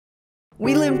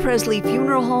Wheelan Presley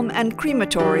Funeral Home and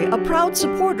Crematory, a proud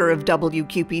supporter of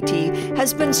WQPT,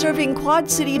 has been serving Quad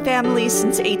City families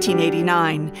since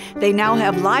 1889. They now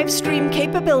have live stream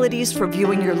capabilities for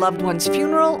viewing your loved one's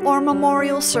funeral or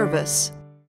memorial service.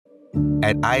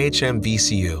 At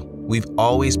IHM-VCU, we've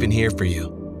always been here for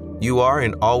you. You are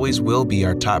and always will be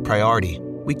our top priority.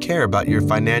 We care about your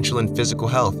financial and physical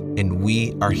health, and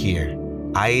we are here.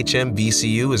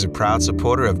 IHM-VCU is a proud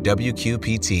supporter of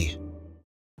WQPT.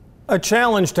 A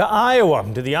challenge to Iowa.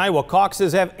 Do the Iowa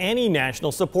Caucuses have any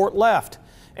national support left?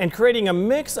 And creating a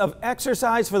mix of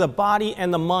exercise for the body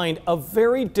and the mind, a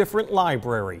very different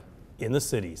library in the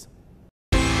cities.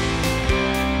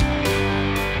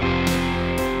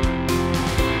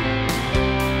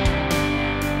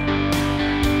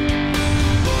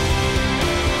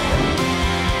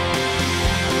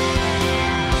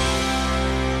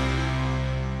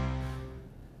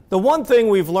 The one thing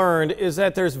we've learned is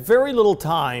that there's very little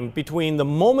time between the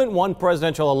moment one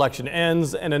presidential election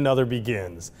ends and another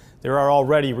begins. There are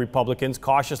already Republicans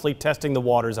cautiously testing the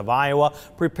waters of Iowa,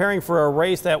 preparing for a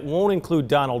race that won't include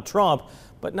Donald Trump,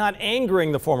 but not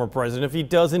angering the former president if he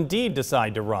does indeed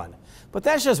decide to run. But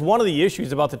that's just one of the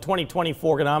issues about the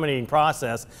 2024 nominating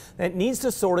process that needs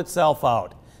to sort itself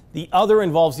out. The other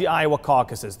involves the Iowa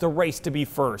caucuses, the race to be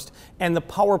first, and the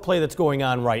power play that's going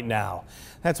on right now.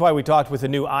 That's why we talked with the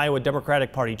new Iowa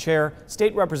Democratic Party chair,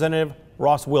 State Representative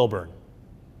Ross Wilburn.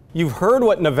 You've heard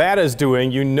what Nevada is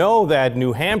doing. You know that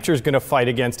New Hampshire is going to fight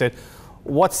against it.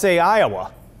 What say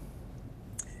Iowa?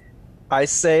 I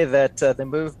say that the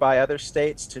move by other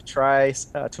states to try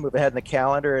to move ahead in the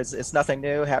calendar is nothing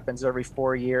new. It happens every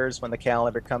 4 years when the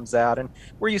calendar comes out, and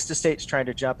we're used to states trying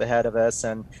to jump ahead of us,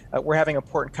 and we're having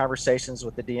important conversations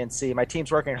with the DNC. My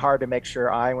team's working hard to make sure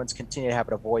Iowans continue to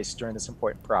have a voice during this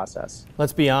important process.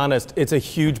 Let's be honest, it's a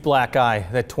huge black eye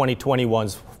that 2020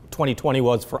 was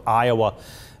for Iowa.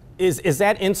 Is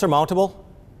that insurmountable?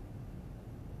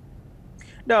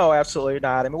 No, absolutely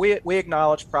not. I mean, we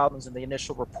acknowledge problems in the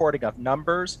initial reporting of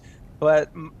numbers, but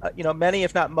many,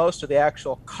 if not most, of the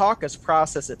actual caucus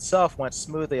process itself went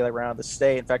smoothly around the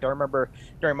state. In fact, I remember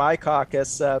during my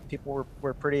caucus, people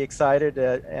were pretty excited,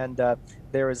 and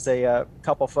there was a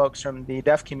couple folks from the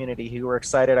deaf community who were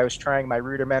excited. I was trying my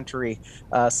rudimentary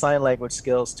sign language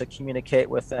skills to communicate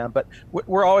with them. But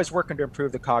we're always working to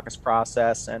improve the caucus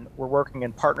process, and we're working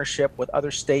in partnership with other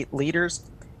state leaders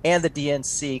and the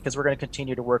DNC, because we're going to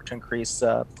continue to work to increase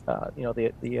the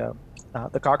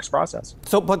caucus process.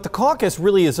 But the caucus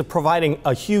really is providing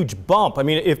a huge bump. I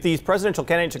mean, if these presidential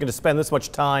candidates are going to spend this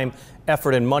much time,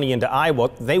 effort, and money into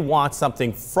Iowa, they want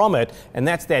something from it, and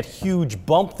that's that huge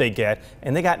bump they get,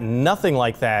 and they got nothing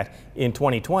like that in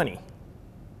 2020.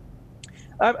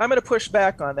 I'm going to push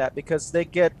back on that because they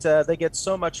get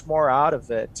so much more out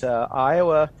of it.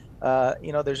 Iowa,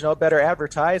 there's no better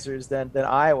advertisers than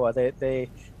Iowa.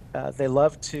 They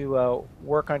love to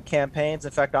work on campaigns.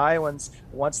 In fact, Iowans,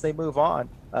 once they move on,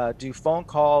 do phone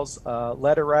calls,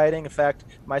 letter writing. In fact,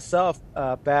 myself,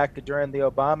 back during the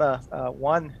Obama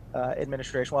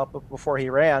administration, well, before he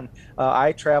ran,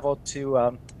 I traveled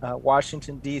to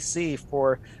Washington, D.C.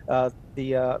 for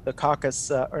the caucus,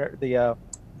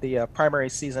 the primary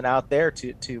season out there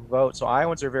to vote. So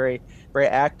Iowans are very, very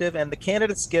active, and the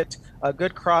candidates get a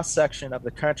good cross-section of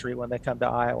the country when they come to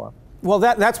Iowa. Well,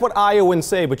 that's what Iowans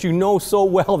say, but you know so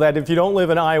well that if you don't live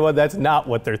in Iowa, that's not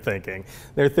what they're thinking.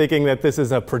 They're thinking that this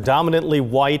is a predominantly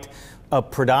white, a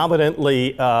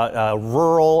predominantly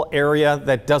rural area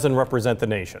that doesn't represent the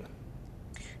nation.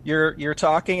 You're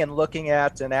talking and looking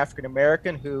at an African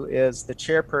American who is the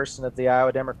chairperson of the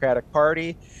Iowa Democratic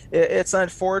Party. It's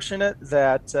unfortunate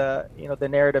that the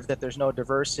narrative that there's no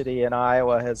diversity in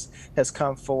Iowa has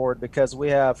come forward, because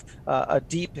we have a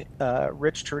deep,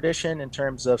 rich tradition in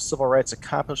terms of civil rights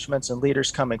accomplishments and leaders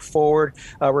coming forward.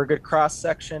 We're a good cross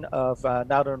section of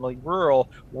not only rural,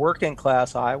 working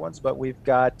class Iowans, but we've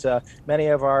got many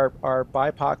of our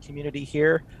BIPOC community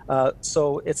here.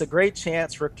 So it's a great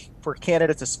chance for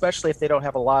candidates, especially if they don't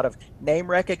have a lot of name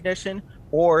recognition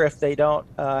or if they don't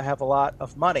have a lot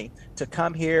of money, to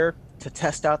come here to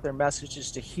test out their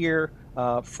messages, to hear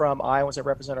from Iowans that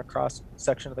represent a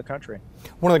cross-section of the country.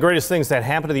 One of the greatest things that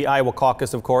happened to the Iowa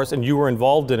caucus, of course, and you were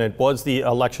involved in it, was the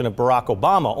election of Barack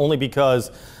Obama, only because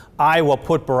Iowa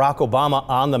put Barack Obama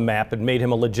on the map and made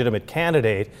him a legitimate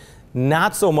candidate.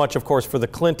 Not so much, of course, for the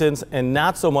Clintons, and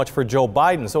not so much for Joe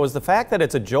Biden. So is the fact that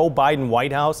it's a Joe Biden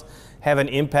White House have an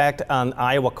impact on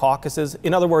Iowa caucuses?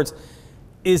 In other words,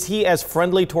 is he as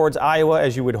friendly towards Iowa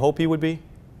as you would hope he would be?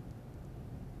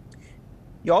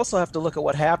 You also have to look at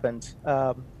what happened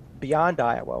beyond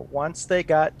Iowa. Once they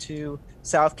got to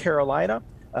South Carolina,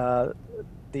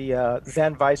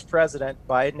 then Vice President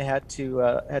Biden had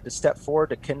to step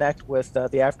forward to connect with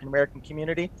the African American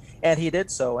community, and he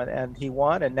did so, and he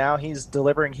won, and now he's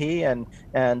delivering. He and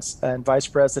Vice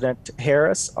President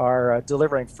Harris are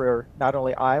delivering for not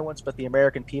only Iowans but the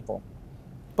American people.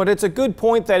 But it's a good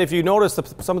point that if you notice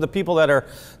some of the people that are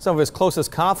some of his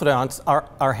closest confidants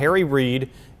are Harry Reid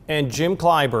and Jim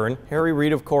Clyburn. Harry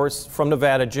Reid, of course, from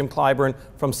Nevada, Jim Clyburn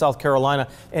from South Carolina,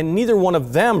 and neither one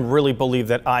of them really believe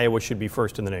that Iowa should be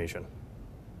first in the nation.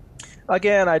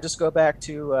 Again, I just go back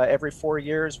to every 4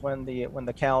 years when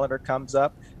the calendar comes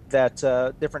up, that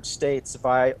different states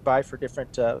vie for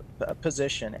different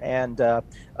position, and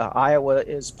Iowa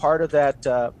is part of that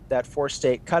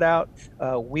 4-state cutout.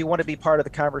 We want to be part of the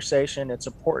conversation. It's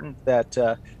important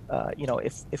that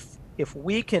if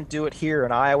we can do it here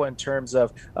in Iowa in terms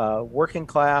of working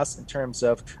class, in terms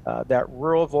of that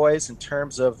rural voice, in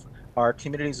terms of our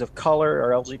communities of color,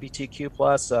 our LGBTQ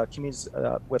plus communities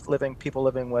with people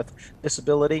living with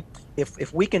disability,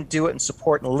 if we can do it and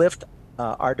support and lift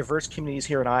our diverse communities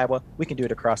here in Iowa, we can do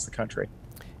it across the country.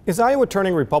 Is Iowa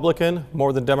turning Republican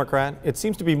more than Democrat? It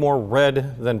seems to be more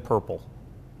red than purple.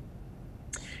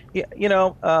 Yeah,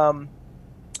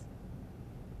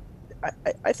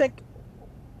 I think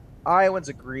Iowans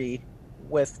agree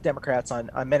with Democrats on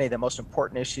many of the most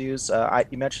important issues.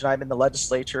 You mentioned I'm in the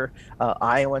legislature.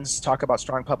 Iowans talk about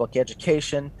strong public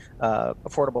education,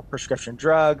 affordable prescription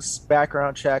drugs,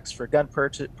 background checks for gun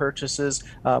purchases,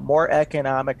 more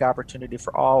economic opportunity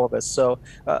for all of us. So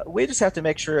we just have to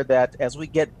make sure that as we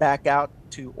get back out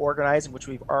to organizing, which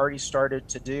we've already started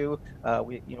to do,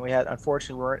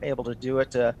 unfortunately we weren't able to do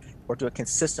it or do it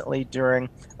consistently during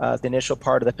the initial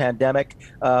part of the pandemic.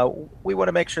 We want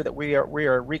to make sure that we are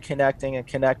reconnecting and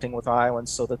connecting with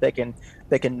Iowans so that they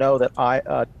can know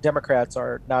that Democrats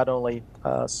are not only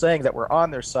saying that we're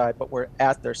on their side, but we're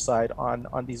at their side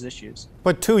on these issues.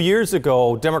 But 2 years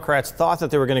ago, Democrats thought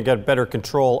that they were going to get better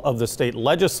control of the state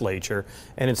legislature,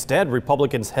 and instead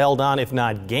Republicans held on, if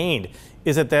not gained.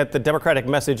 Is it that the Democratic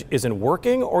message isn't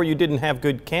working, or you didn't have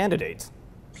good candidates?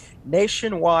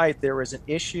 Nationwide, there was an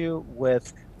issue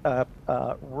with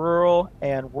rural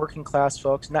and working class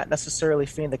folks not necessarily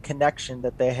feeling the connection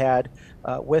that they had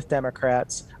with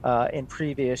Democrats in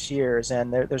previous years.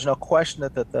 And there's no question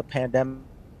that the pandemic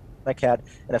had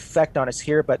an effect on us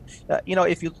here. But,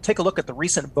 if you take a look at the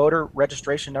recent voter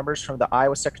registration numbers from the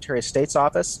Iowa Secretary of State's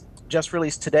office, just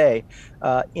released today,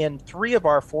 in 3 of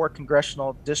our 4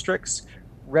 congressional districts,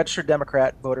 registered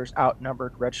Democrat voters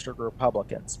outnumbered registered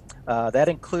Republicans. That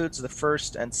includes the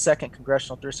 1st and 2nd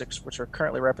congressional districts, which are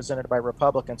currently represented by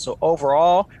Republicans. So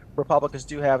overall, Republicans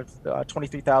do have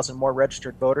 23,000 more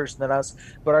registered voters than us,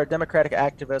 but our Democratic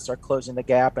activists are closing the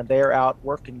gap, and they are out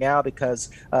working now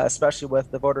because, especially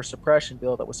with the voter suppression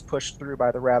bill that was pushed through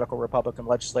by the radical Republican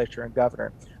legislature and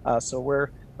governor. So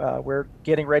we're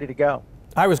getting ready to go.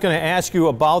 I was going to ask you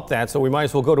about that, so we might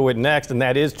as well go to it next, and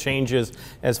that is changes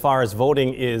as far as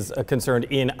voting is concerned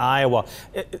in Iowa.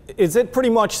 Is it pretty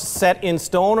much set in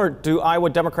stone, or do Iowa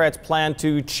Democrats plan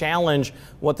to challenge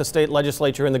what the state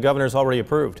legislature and the governor's already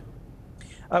approved?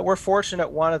 We're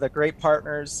fortunate one of the great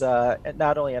partners,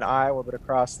 not only in Iowa but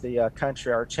across the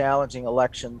country, are challenging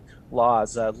election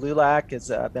laws. LULAC has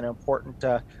been an important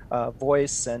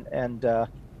voice and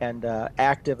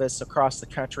activists across the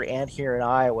country and here in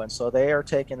Iowa, and so they are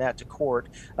taking that to court.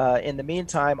 In the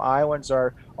meantime,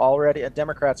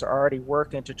 Democrats are already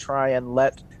working to try and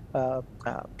let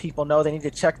people know they need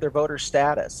to check their voter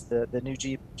status. The new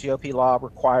GOP law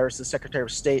requires the Secretary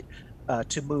of State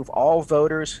to move all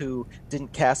voters who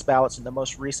didn't cast ballots in the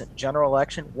most recent general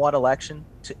election, one election,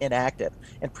 to inactive.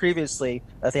 And previously,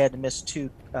 they had to miss 2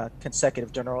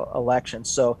 consecutive general elections.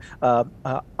 So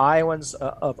Iowans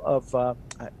of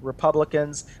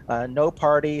Republicans, no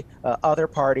party, other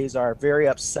parties are very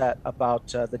upset about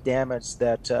the damage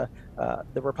that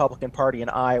the Republican Party in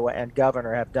Iowa and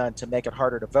governor have done to make it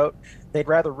harder to vote. They'd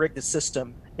rather rig the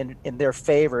system in their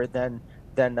favor than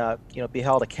be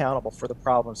held accountable for the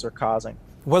problems they're causing.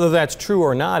 Whether that's true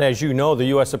or not, as you know, the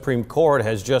U.S. Supreme Court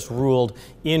has just ruled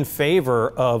in favor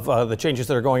of the changes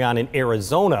that are going on in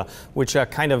Arizona, which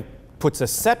kind of puts a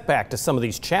setback to some of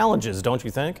these challenges, don't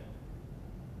you think?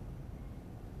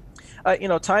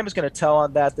 Time is going to tell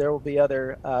on that. There will be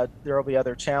other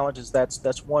challenges.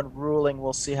 That's one ruling.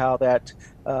 We'll see how that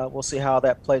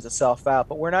plays itself out.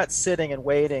 But we're not sitting and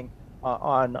waiting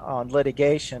on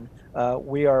litigation.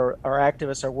 Our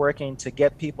activists are working to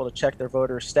get people to check their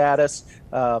voter status.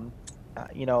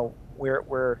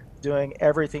 We're doing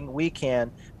everything we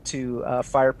can to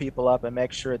fire people up and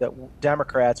make sure that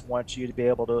Democrats want you to be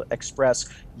able to express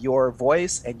your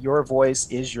voice, and your voice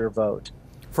is your vote.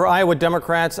 For Iowa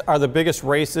Democrats, are the biggest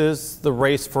races the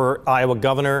race for Iowa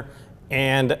governor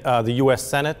and the U.S.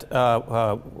 Senate,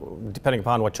 depending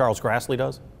upon what Charles Grassley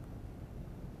does?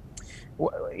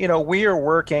 You know, we are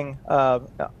working,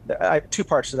 two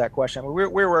parts to that question. We're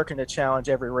working to challenge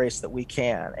every race that we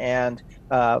can. And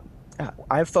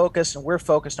we're focused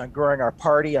on growing our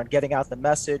party, on getting out the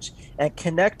message and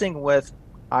connecting with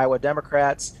Iowa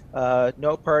Democrats,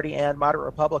 no party, and moderate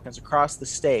Republicans across the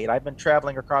state. I've been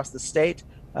traveling across the state.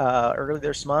 Early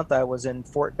this month, I was in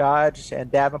Fort Dodge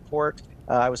and Davenport.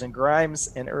 I was in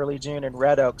Grimes in early June in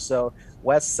Red Oak. So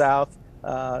west, south,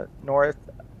 north,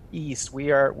 east,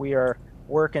 we are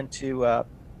working to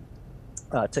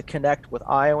connect with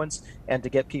Iowans and to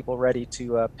get people ready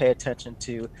to pay attention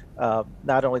to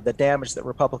not only the damage that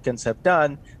Republicans have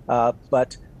done,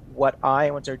 but what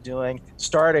Iowans are doing,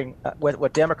 starting with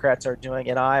what Democrats are doing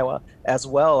in Iowa, as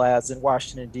well as in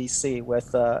Washington, D.C.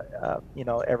 with you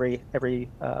know, every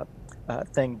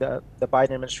thing the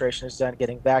Biden administration has done,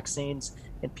 getting vaccines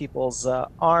in people's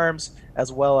arms,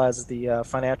 as well as the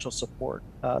financial support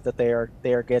that they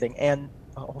are getting, and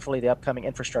hopefully the upcoming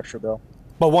infrastructure bill.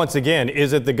 But once again,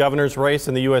 is it the governor's race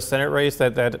and the U.S. Senate race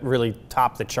that really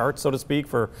top the chart, so to speak,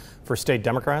 for state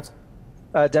Democrats?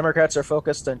 Democrats are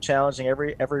focused on challenging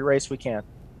every race we can.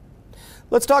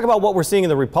 Let's talk about what we're seeing in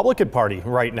the Republican Party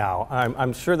right now.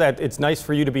 I'm sure that it's nice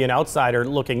for you to be an outsider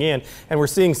looking in, and we're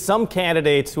seeing some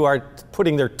candidates who are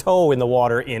putting their toe in the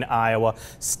water in Iowa,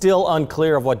 still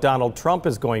unclear of what Donald Trump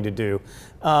is going to do.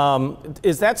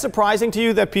 Is that surprising to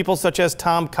you that people such as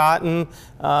Tom Cotton,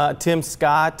 Tim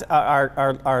Scott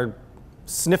are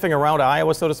sniffing around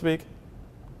Iowa, so to speak?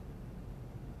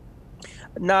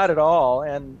 Not at all.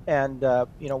 And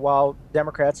you know, while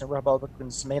Democrats and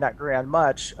Republicans may not agree on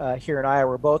much, here in Iowa,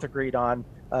 we're both agreed on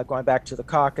going back to the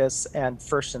caucus and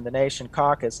First in the Nation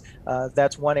caucus.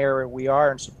 That's one area we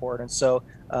are in support. And so,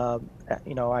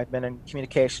 you know, I've been in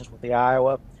communications with the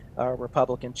Iowa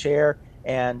Republican chair,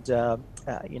 and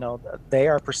you know, they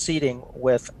are proceeding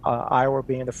with Iowa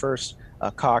being the first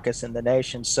caucus in the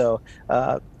nation. So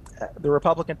the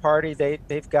Republican Party,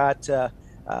 they've got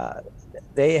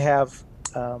they have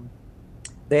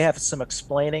some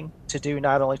explaining to do,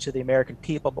 not only to the American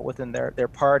people, but within their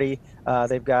party.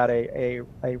 They've got a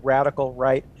radical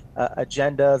right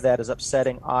agenda that is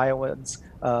upsetting Iowans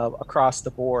across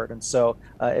the board. And so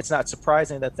it's not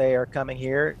surprising that they are coming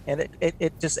here. And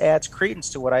it just adds credence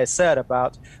to what I said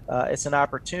about it's an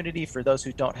opportunity for those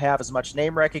who don't have as much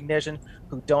name recognition,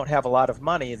 who don't have a lot of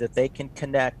money, that they can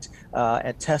connect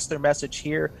and test their message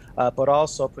here, but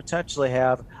also potentially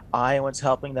have Iowans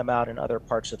helping them out in other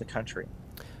parts of the country.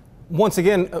 Once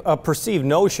again, a perceived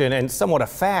notion, and somewhat a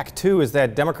fact too, is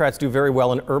that Democrats do very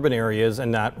well in urban areas and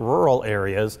not rural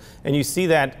areas. And you see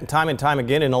that time and time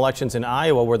again in elections in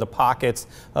Iowa, where the pockets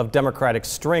of Democratic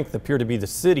strength appear to be the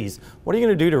cities. What are you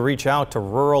going to do to reach out to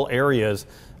rural areas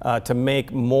to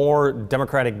make more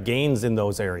Democratic gains in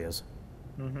those areas?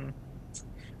 Mm-hmm.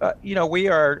 You know, we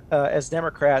are, as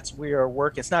Democrats, we are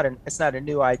working. It's not a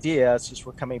new idea. It's just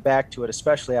we're coming back to it,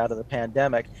 especially out of the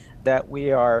pandemic, that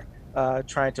we are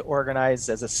trying to organize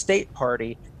as a state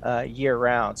party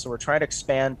year-round. So we're trying to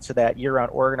expand to that year-round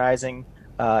organizing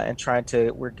and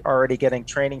we're already getting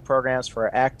training programs for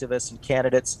our activists and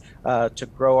candidates to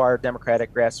grow our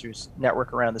Democratic grassroots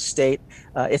network around the state.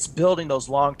 It's building those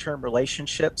long-term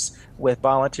relationships with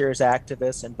volunteers,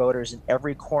 activists, and voters in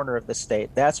every corner of the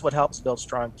state. That's what helps build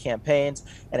strong campaigns,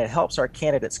 and it helps our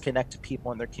candidates connect to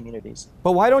people in their communities.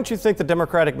 But why don't you think the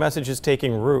Democratic message is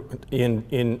taking root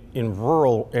in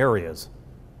rural areas?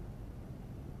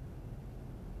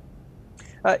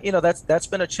 You know, that's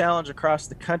been a challenge across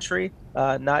the country,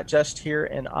 not just here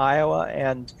in Iowa.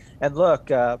 And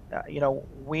look, you know,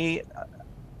 we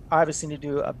obviously need to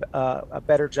do a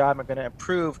better job. We're going to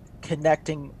improve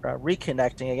connecting,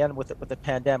 reconnecting again with the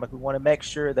pandemic. We want to make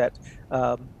sure that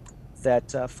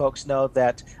folks know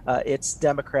that it's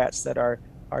Democrats that are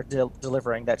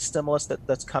delivering that stimulus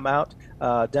that's come out.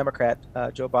 Democrat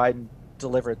Joe Biden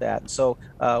delivered that. And so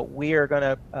we are going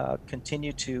to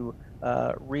continue to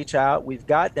reach out. We've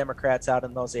got Democrats out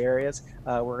in those areas.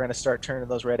 We're going to start turning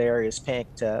those red areas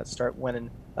pink to start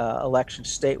winning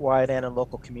elections statewide and in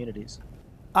local communities.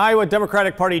 Iowa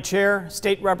Democratic Party Chair,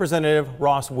 State Representative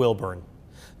Ross Wilburn.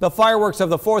 The fireworks of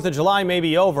the 4th of July may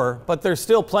be over, but there's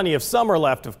still plenty of summer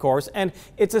left, of course, and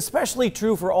it's especially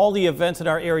true for all the events in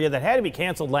our area that had to be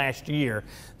canceled last year.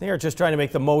 They are just trying to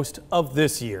make the most of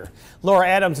this year. Laura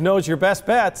Adams knows your best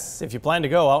bets if you plan to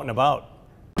go out and about.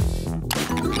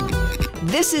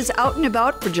 This is Out and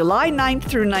About for July 9th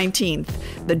through 19th.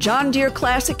 The John Deere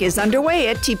Classic is underway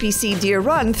at TPC Deere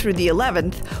Run through the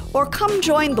 11th, or come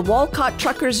join the Walcott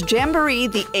Truckers Jamboree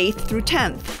the 8th through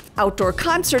 10th. Outdoor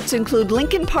concerts include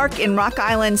Lincoln Park in Rock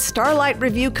Island's Starlight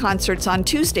Review concerts on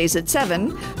Tuesdays at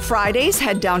 7. Fridays,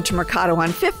 head down to Mercado on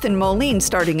 5th in Moline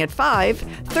starting at 5.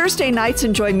 Thursday nights,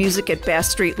 enjoy music at Bass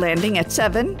Street Landing at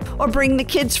 7. Or bring the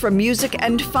kids for music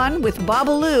and fun with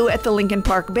Babaloo at the Lincoln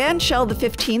Park Bandshell the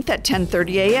 15th at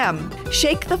 10:30 a.m.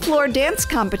 Shake the Floor Dance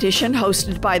Competition,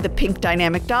 hosted by the Pink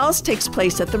Dynamic Dolls, takes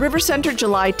place at the River Center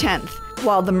July 10th,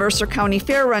 while the Mercer County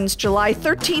Fair runs July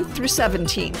 13th through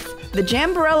 17th. The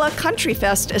Jamborella Country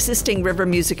Fest Assisting River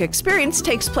Music Experience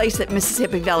takes place at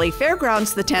Mississippi Valley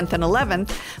Fairgrounds the 10th and 11th.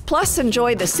 Plus,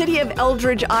 enjoy the City of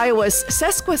Eldridge, Iowa's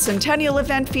sesquicentennial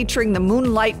event featuring the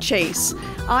Moonlight Chase.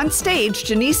 On stage,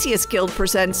 Genesius Guild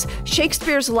presents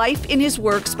Shakespeare's Life in His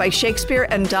Works by Shakespeare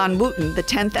and Don Wooten the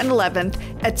 10th and 11th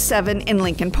at 7 in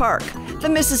Lincoln Park. The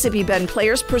Mississippi Bend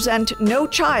Players present No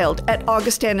Child at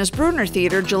Augustana's Bruner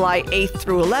Theater July 8th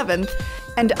through 11th.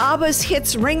 And ABBA's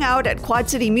hits ring out at Quad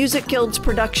City Music Guild's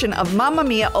production of Mamma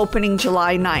Mia opening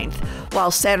July 9th,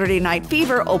 while Saturday Night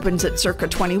Fever opens at Circa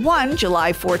 21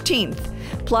 July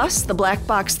 14th. Plus, the Black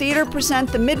Box Theater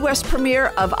present the Midwest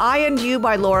premiere of I and You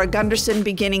by Laura Gunderson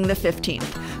beginning the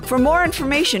 15th. For more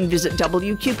information, visit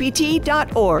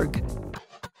WQPT.org.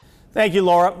 Thank you,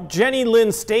 Laura. Jenny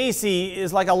Lynn Stacy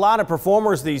is like a lot of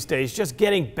performers these days, just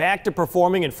getting back to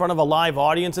performing in front of a live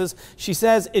audiences. She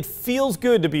says it feels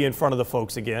good to be in front of the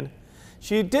folks again.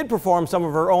 She did perform some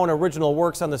of her own original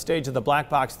works on the stage of the Black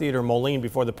Box Theater Moline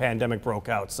before the pandemic broke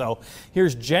out. So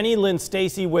here's Jenny Lynn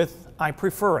Stacy with I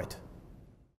Prefer It.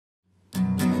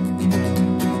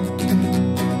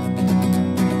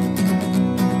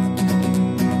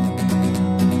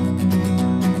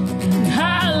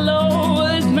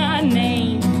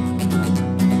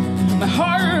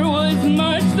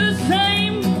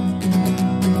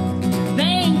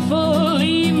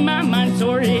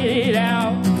 Sorted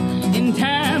out in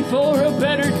time for a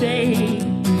better day.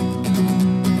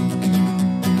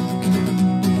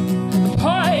 The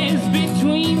pause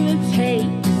between the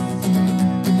takes,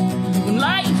 when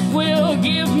life will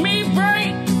give me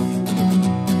breaks.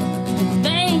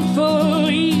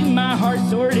 Thankfully, my heart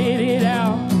sorted it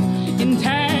out in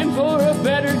time for a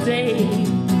better day.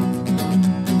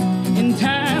 In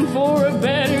time for a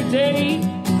better day.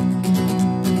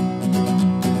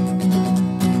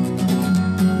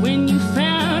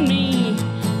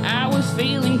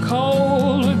 Feeling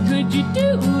cold, what could you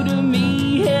do to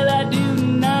me? Hell, I do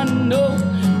not know,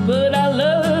 but I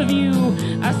love you.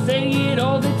 I say it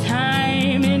all the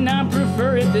time, and I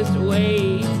prefer it this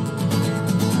way.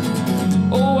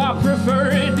 Oh, I prefer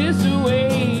it this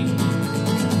way.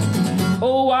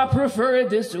 Oh, I prefer it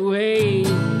this way.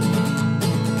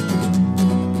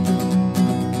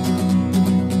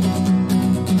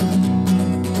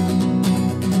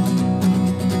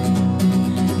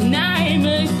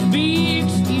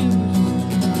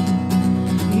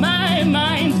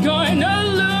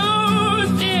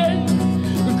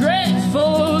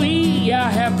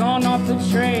 Gone off the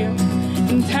trail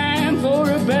in time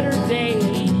for a better day.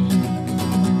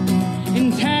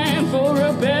 In time for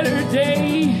a better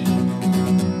day.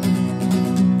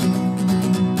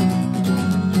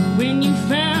 When you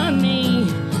found me,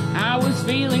 I was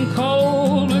feeling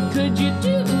cold. What could you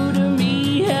do to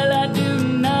me? Hell, I do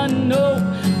not know,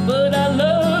 but I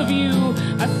love you.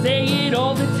 I say it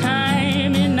all the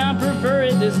time, and I prefer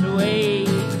it this way.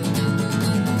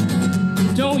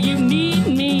 Don't you need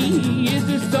me? Is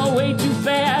this all way too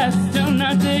fast? I'm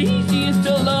not the easiest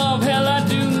to love, hell I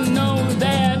do know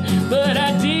that. But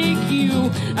I dig you,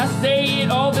 I say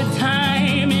it all the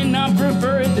time, and I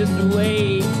prefer it this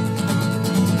way.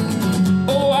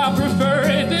 Oh, I prefer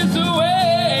it this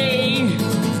way.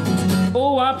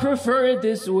 Oh, I prefer it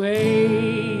this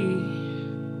way.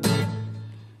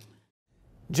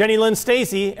 Jenny Lynn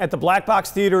Stacy at the Black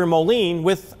Box Theater in Moline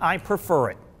with I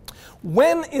Prefer It.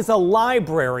 When is a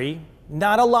library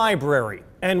not a library?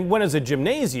 And when is a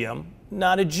gymnasium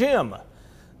not a gym?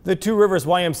 The Two Rivers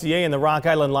YMCA and the Rock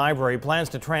Island Library plans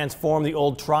to transform the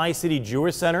old Tri-City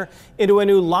Jewish Center into a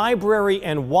new library.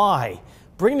 And why?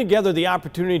 Bring together the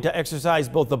opportunity to exercise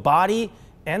both the body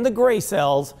and the gray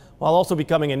cells while also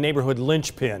becoming a neighborhood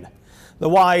linchpin. The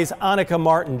Y's Anika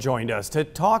Martin joined us to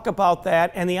talk about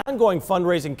that and the ongoing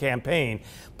fundraising campaign,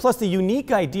 plus the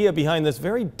unique idea behind this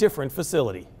very different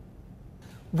facility.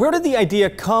 Where did the idea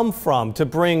come from to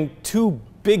bring two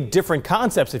big different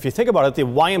concepts? If you think about it, the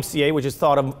YMCA, which is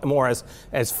thought of more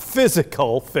as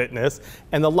physical fitness,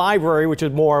 and the library, which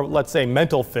is more, let's say,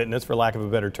 mental fitness, for lack of a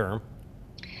better term.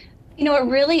 You know, it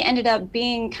really ended up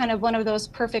being kind of one of those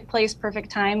perfect place, perfect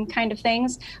time kind of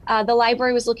things. The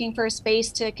library was looking for a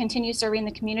space to continue serving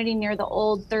the community near the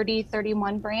old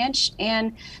 3031 branch.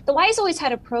 And the Y's always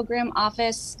had a program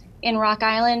office in Rock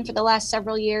Island for the last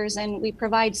several years, and we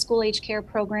provide school age care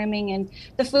programming and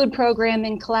the food program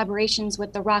in collaborations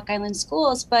with the Rock Island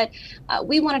schools. But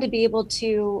we wanted to be able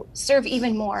to serve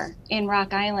even more in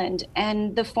Rock Island,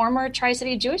 and the former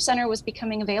Tri-City Jewish Center was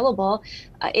becoming available.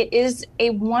 It is a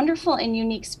wonderful and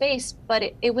unique space, but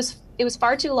it was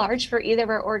far too large for either of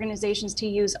our organizations to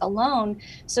use alone.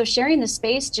 So sharing the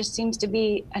space just seems to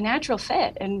be a natural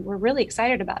fit, and we're really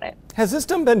excited about it. Has this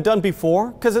been done before?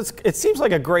 Because it seems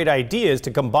like a great idea is to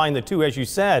combine the two, as you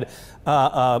said,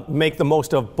 make the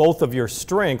most of both of your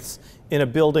strengths in a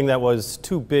building that was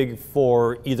too big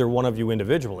for either one of you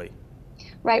individually.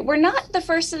 Right. We're not the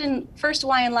first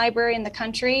Hawaiian library in the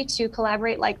country to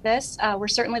collaborate like this. We're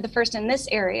certainly the first in this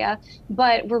area,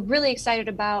 but we're really excited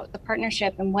about the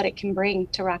partnership and what it can bring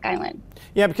to Rock Island.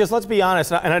 Yeah, because let's be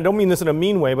honest, and I don't mean this in a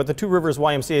mean way, but the Two Rivers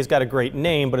YMCA has got a great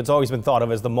name, but it's always been thought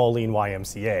of as the Moline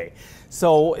YMCA.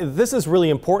 So this is really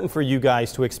important for you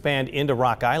guys to expand into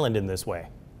Rock Island in this way.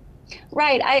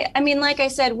 Right. I mean, like I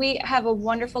said, we have a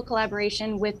wonderful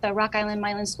collaboration with the Rock Island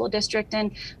Milan School District,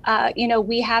 and you know,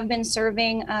 we have been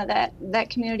serving that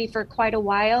community for quite a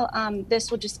while.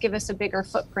 This will just give us a bigger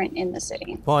footprint in the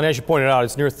city. Well, and as you pointed out,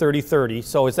 it's near 3030.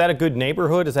 So is that a good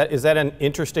neighborhood? Is that an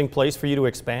interesting place for you to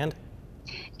expand?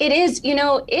 It is, you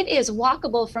know, it is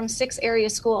walkable from 6 area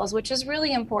schools, which is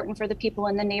really important for the people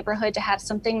in the neighborhood to have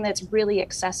something that's really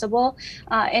accessible.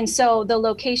 And so the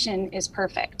location is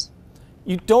perfect.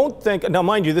 You don't think, now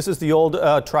mind you, this is the old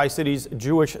Tri-Cities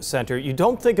Jewish Center. You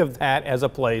don't think of that as a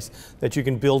place that you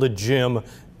can build a gym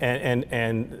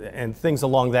and things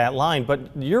along that line, but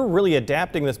you're really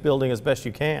adapting this building as best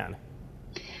you can.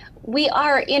 We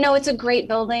are, you know, it's a great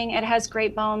building. It has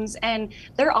great bones, and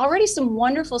there are already some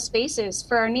wonderful spaces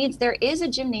for our needs. There is a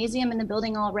gymnasium in the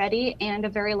building already and a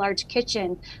very large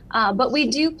kitchen, but we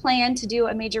do plan to do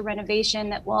a major renovation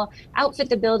that will outfit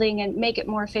the building and make it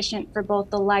more efficient for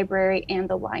both the library and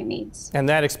the Y needs. And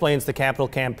that explains the capital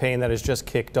campaign that has just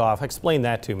kicked off. Explain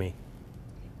that to me.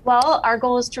 Well, our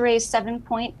goal is to raise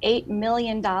 $7.8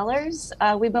 million.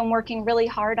 We've been working really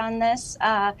hard on this,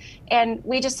 and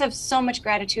we just have so much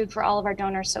gratitude for all of our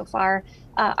donors so far.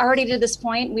 Already to this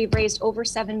point, we've raised over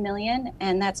 $7 million,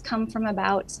 and that's come from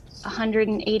about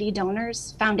 180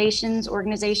 donors, foundations,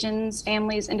 organizations,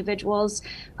 families, individuals.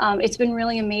 It's been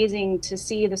really amazing to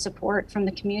see the support from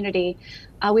the community.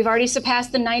 We've already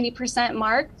surpassed the 90%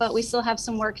 mark, but we still have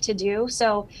some work to do.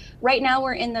 So right now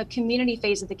we're in the community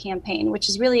phase of the campaign, which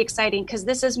is really exciting because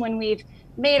this is when we've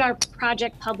made our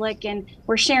project public and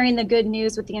we're sharing the good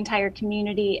news with the entire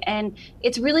community. And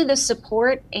it's really the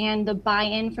support and the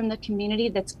buy-in from the community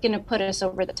that's going to put us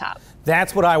over the top.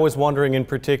 That's what I was wondering in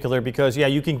particular, because yeah,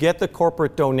 you can get the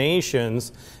corporate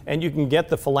donations and you can get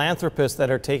the philanthropists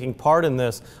that are taking part in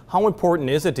this. How important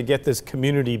is it to get this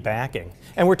community backing?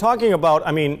 And we're talking about,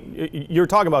 I mean, you're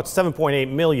talking about 7.8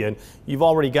 million. You've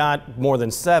already got more than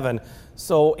 7.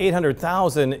 So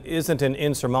 800,000 isn't an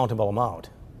insurmountable amount.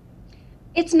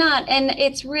 It's not, and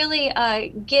it's really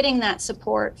getting that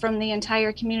support from the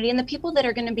entire community and the people that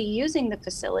are going to be using the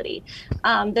facility.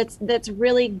 That's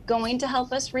really going to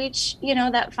help us reach, you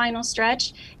know, that final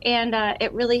stretch, and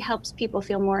it really helps people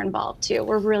feel more involved too.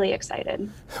 We're really excited.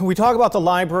 We talk about the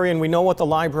library, and we know what the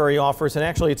library offers, and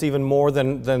actually it's even more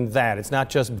than that. It's not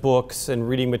just books and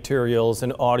reading materials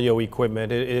and audio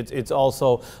equipment. It's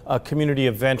also community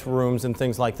event rooms and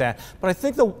things like that. But I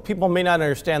think the people may not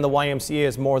understand the YMCA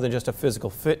is more than just a physical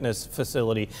fitness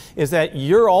facility, is that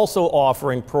you're also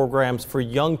offering programs for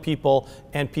young people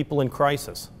and people in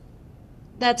crisis.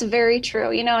 That's very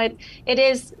true. You know, it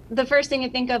is the first thing you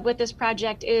think of with this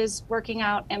project is working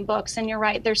out and books. And you're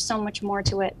right, there's so much more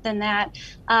to it than that.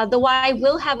 The Y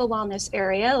will have a wellness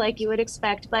area like you would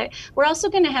expect, but we're also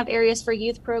going to have areas for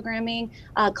youth programming,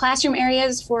 classroom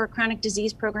areas for chronic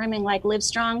disease programming like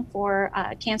Livestrong for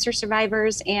cancer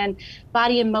survivors, and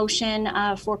body in motion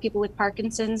for people with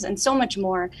Parkinson's, and so much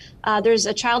more. There's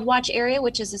a child watch area,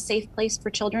 which is a safe place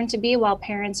for children to be while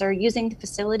parents are using the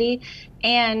facility.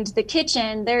 And the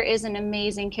kitchen, there is an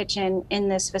amazing kitchen in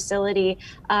this facility.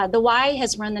 The Y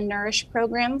has run the Nourish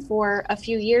program for a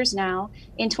few years now.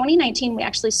 In 2019, we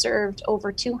actually served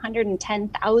over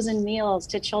 210,000 meals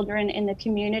to children in the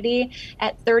community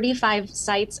at 35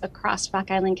 sites across Rock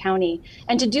Island County.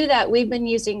 And to do that, we've been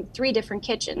using 3 different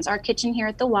kitchens. Our kitchen here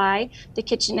at the Y, the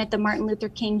kitchen at the Martin Luther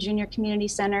King Jr. Community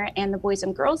Center, and the Boys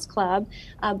and Girls Club.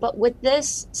 But with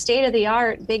this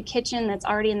state-of-the-art big kitchen that's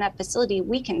already in that facility,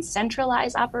 we can centralize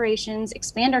centralize operations,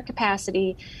 expand our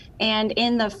capacity. And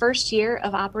in the first year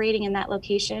of operating in that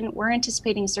location, we're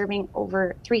anticipating serving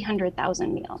over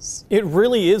 300,000 meals. It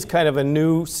really is kind of a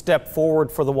new step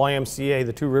forward for the YMCA,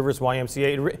 the Two Rivers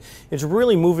YMCA. It's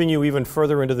really moving you even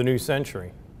further into the new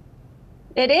century.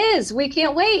 It is. We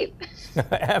can't wait.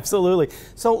 Absolutely.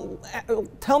 So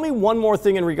tell me one more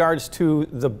thing in regards to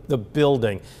the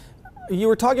building. You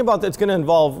were talking about that it's going to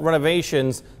involve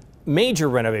renovations, major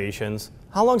renovations.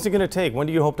 How long is it going to take? When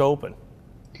do you hope to open?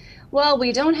 Well,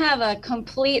 we don't have a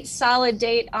complete solid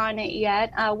date on it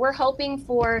yet. We're hoping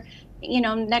for,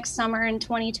 next summer in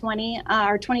 2020,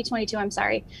 or 2022, I'm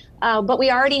sorry. But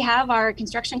we already have our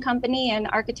construction company and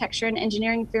architecture and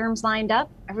engineering firms lined up.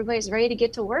 Everybody's ready to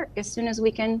get to work as soon as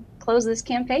we can close this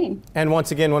campaign. And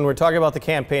once again, when we're talking about the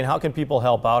campaign, how can people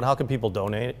help out? How can people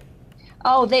donate?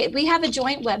 Oh, we have a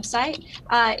joint website.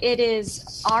 It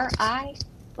is RI,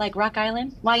 like Rock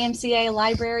Island, YMCA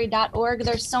Library.org.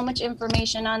 There's so much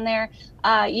information on there.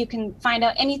 You can find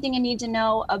out anything you need to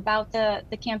know about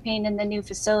the campaign and the new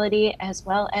facility, as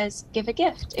well as give a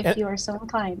gift if you are so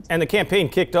inclined. And the campaign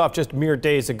kicked off just mere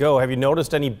days ago. Have you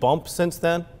noticed any bumps since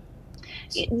then?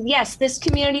 Yes, this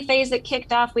community phase that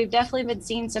kicked off, we've definitely been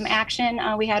seeing some action.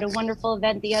 We had a wonderful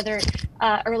event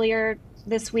earlier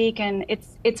this week, and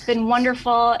it's been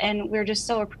wonderful, and we're just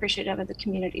so appreciative of the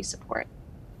community support.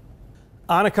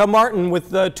 Anika Martin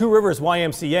with the Two Rivers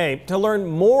YMCA. To learn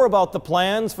more about the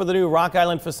plans for the new Rock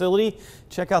Island facility,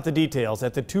 check out the details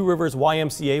at the Two Rivers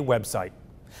YMCA website.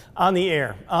 On the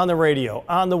air, on the radio,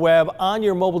 on the web, on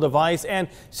your mobile device, and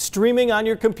streaming on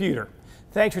your computer.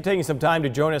 Thanks for taking some time to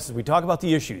join us as we talk about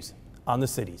the issues on the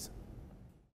cities.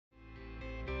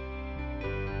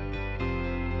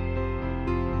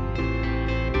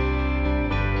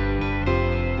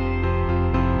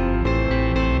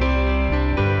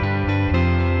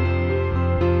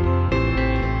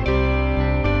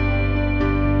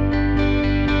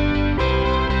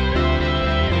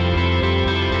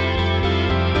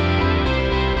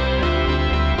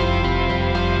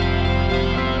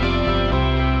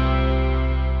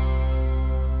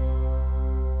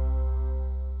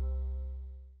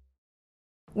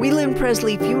 Wheelan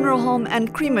Presley Funeral Home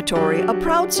and Crematory, a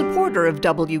proud supporter of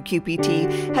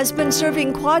WQPT, has been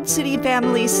serving Quad City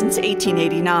families since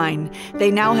 1889.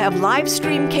 They now have live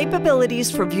stream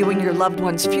capabilities for viewing your loved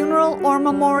one's funeral or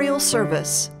memorial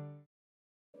service.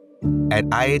 At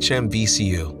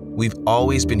IHM-VCU, we've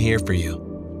always been here for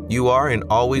you. You are and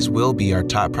always will be our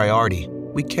top priority.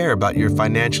 We care about your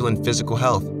financial and physical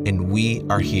health, and we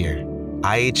are here.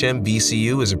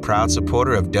 IHM-VCU is a proud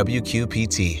supporter of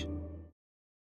WQPT.